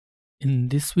In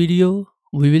this video,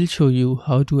 we will show you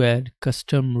how to add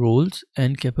custom roles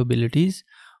and capabilities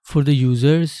for the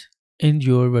users in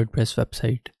your WordPress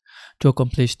website. To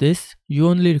accomplish this, you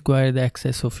only require the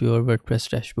access of your WordPress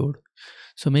dashboard.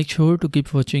 So make sure to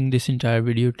keep watching this entire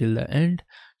video till the end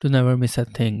to never miss a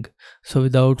thing. So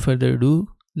without further ado,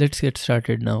 let's get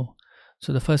started now.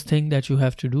 So the first thing that you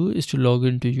have to do is to log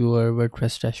into your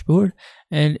WordPress dashboard,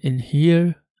 and in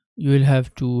here you will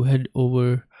have to head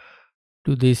over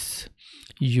to this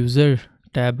user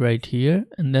tab right here,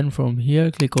 and then from here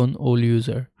click on all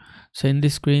user. So in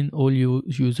this screen, all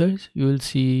users, you will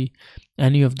see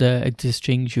any of the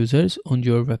existing users on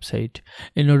your website.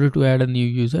 In order to add a new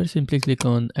user, simply click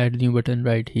on add new button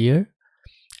right here,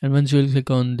 and once you will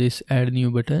click on this add new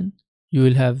button, you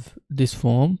will have this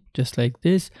form just like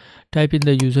this. Type in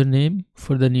the username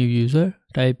for the new user,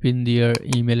 type in their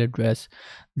email address.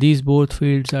 These both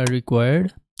fields are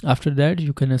required. After that,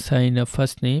 you can assign a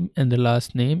first name and the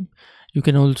last name. You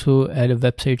can also add a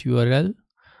website URL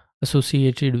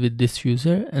associated with this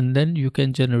user, and then you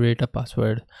can generate a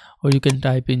password, or you can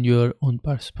type in your own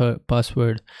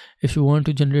password. If you want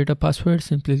to generate a password,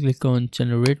 simply click on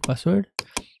generate password,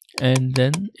 and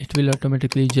then it will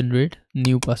automatically generate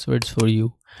new passwords for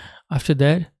you. After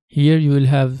that, here you will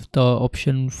have the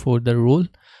option for the role.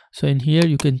 So in here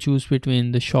you can choose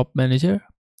between the shop manager,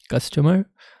 customer,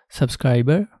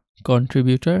 subscriber,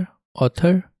 contributor,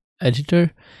 author,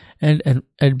 editor, and an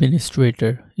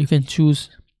administrator. You can choose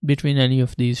between any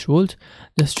of these roles.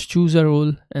 Just choose a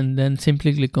role and then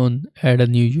simply click on add a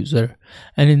new user,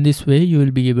 and in this way you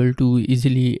will be able to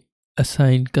easily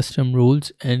assign custom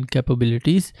roles and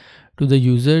capabilities to the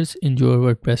users in your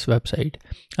WordPress website.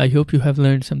 I hope you have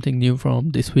learned something new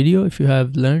from this video. If you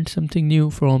have learned something new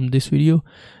from this video,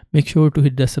 make sure to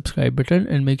hit the subscribe button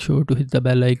and make sure to hit the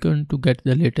bell icon to get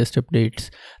the latest updates.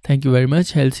 Thank you very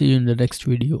much. I'll see you in the next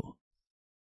video.